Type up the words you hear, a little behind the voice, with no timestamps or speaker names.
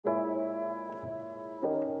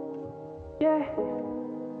Yeah.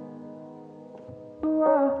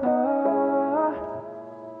 Whoa.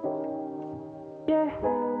 Yeah.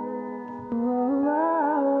 Whoa.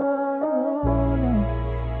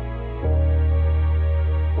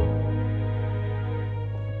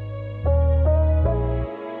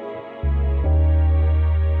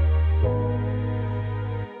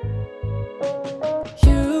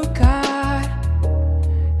 You got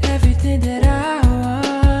everything that I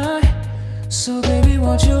want, so baby,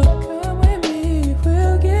 won't you come with me?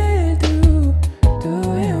 We'll get through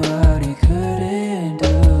doing what he couldn't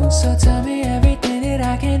do. So tell me everything that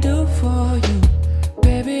I can do for you,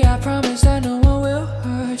 baby. I promise that no one will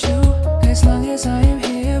hurt you, as long as I am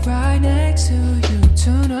here right next to you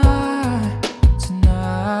tonight.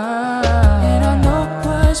 And I know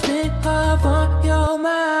what's been up on your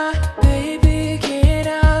mind, baby. Can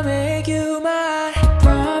I make you mine?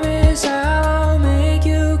 Promise I won't make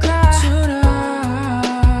you cry tonight.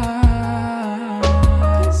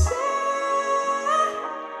 'Cause I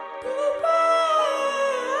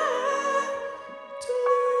to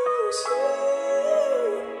lose you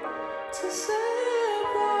to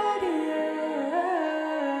somebody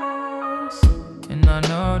else. And I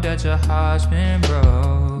know that your heart's been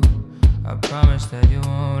broke. I promise that you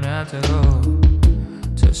won't have to go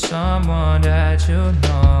to someone that you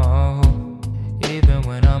know, even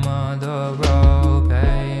when I'm on the road,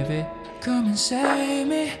 baby. Come and save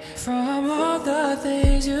me from all the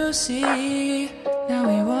things you see. Now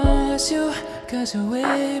he wants you, 'cause you're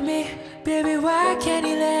with me. Baby, why can't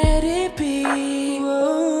he let it be?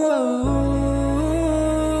 Whoa.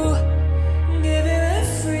 Give him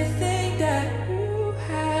everything that you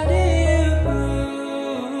had in you.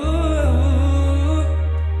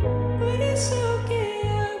 But it's okay,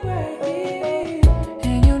 I'm right here.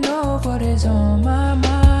 And you know what is on my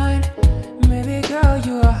mind. Baby girl,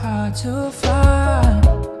 you are hard to find.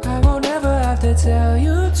 I won't ever have to tell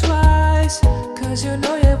you twice, 'cause you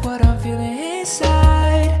know yet what I'm feeling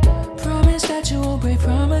inside. Promise that you won't break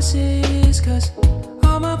promises, 'cause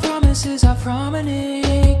all my promises are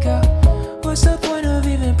prominent, girl. What's the point of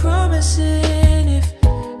even promising if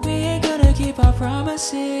we ain't gonna keep our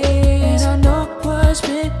promises? And I know what's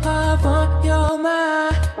been up on your mind.